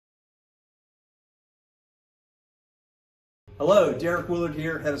Hello, Derek Willard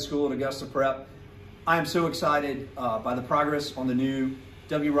here, head of school at Augusta Prep. I am so excited by the progress on the new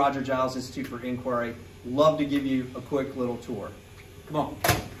W. Roger Giles Institute for Inquiry. Love to give you a quick little tour. Come on.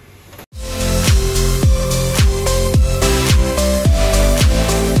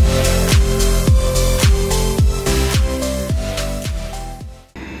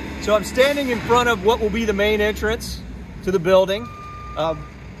 So I'm standing in front of what will be the main entrance to the building.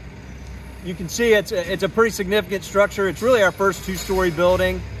 You can see it's a pretty significant structure. It's really our first two-story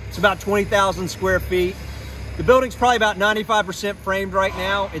building. It's about 20,000 square feet. The building's probably about 95% framed right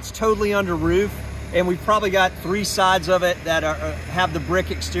now. It's totally under roof, and we've probably got 3 sides of it that have the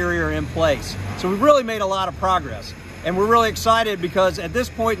brick exterior in place. So we've really made a lot of progress. And we're really excited because at this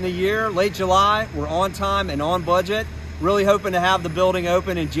point in the year, late July, we're on time and on budget. Really hoping to have the building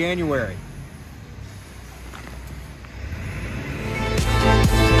open in January.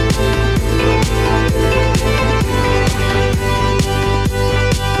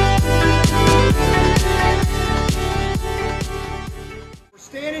 We're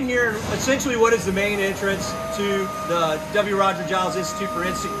standing here, essentially what is the main entrance to the W. Roger Giles Institute for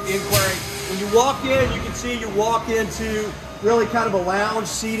Inquiry. When you walk in, you can see you walk into really kind of a lounge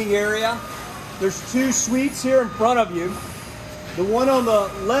seating area. There's 2 suites here in front of you. The one on the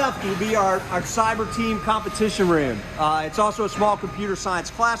left will be our cyber team competition room. It's also a small computer science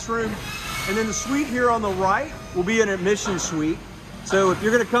classroom. And then the suite here on the right will be an admissions suite. So if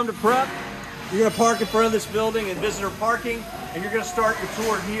you're gonna come to prep, you're gonna park in front of this building in visitor parking, and you're gonna start your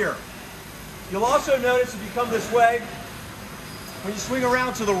tour here. You'll also notice if you come this way, when you swing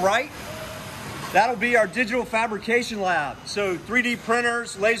around to the right, that'll be our digital fabrication lab. So 3D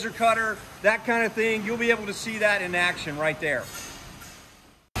printers, laser cutter, that kind of thing. You'll be able to see that in action right there.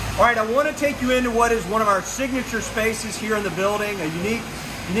 All right, I want to take you into what is one of our signature spaces here in the building, a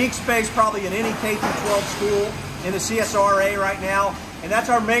unique space probably in any K-12 school in the CSRA right now, and that's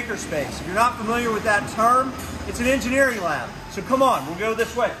our maker space. If you're not familiar with that term, it's an engineering lab. So come on, we'll go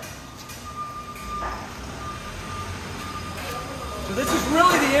this way. So this is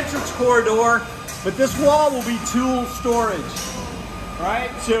really the entrance corridor, but this wall will be tool storage. All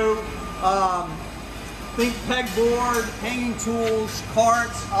right, so think pegboard, hanging tools,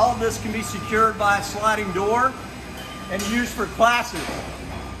 carts, all of this can be secured by a sliding door and used for classes.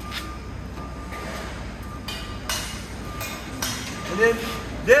 And then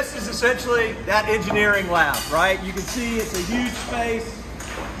this is essentially that engineering lab, right? You can see it's a huge space.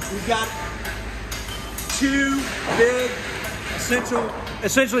 We've got 2 big,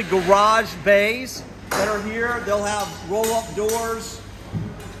 essentially garage bays that are here. They'll have roll-up doors.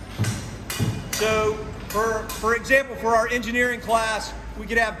 So, for example, for our engineering class, we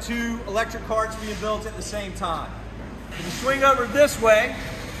could have 2 electric carts being built at the same time. If you swing over this way,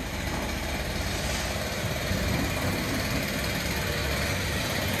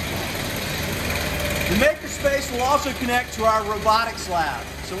 the makerspace will also connect to our robotics lab.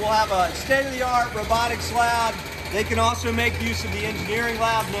 So we'll have a state-of-the-art robotics lab. They can also make use of the engineering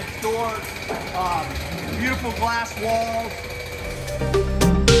lab next door. Beautiful glass walls.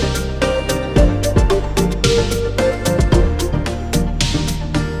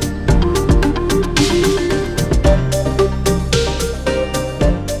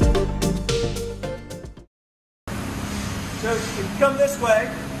 So if you come this way,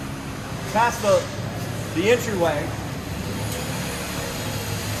 past the entryway,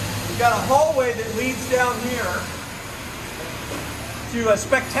 we've got a hallway that leads down here to a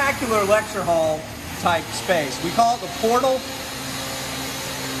spectacular lecture hall type space. We call it the portal.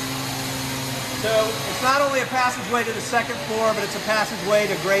 So it's not only a passageway to the 2nd floor, but it's a passageway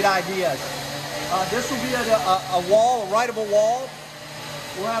to great ideas. This will be a wall, a writable wall.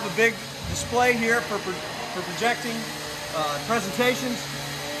 We'll have a big display here for projecting presentations.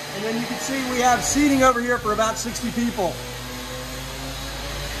 And then you can see we have seating over here for about 60 people.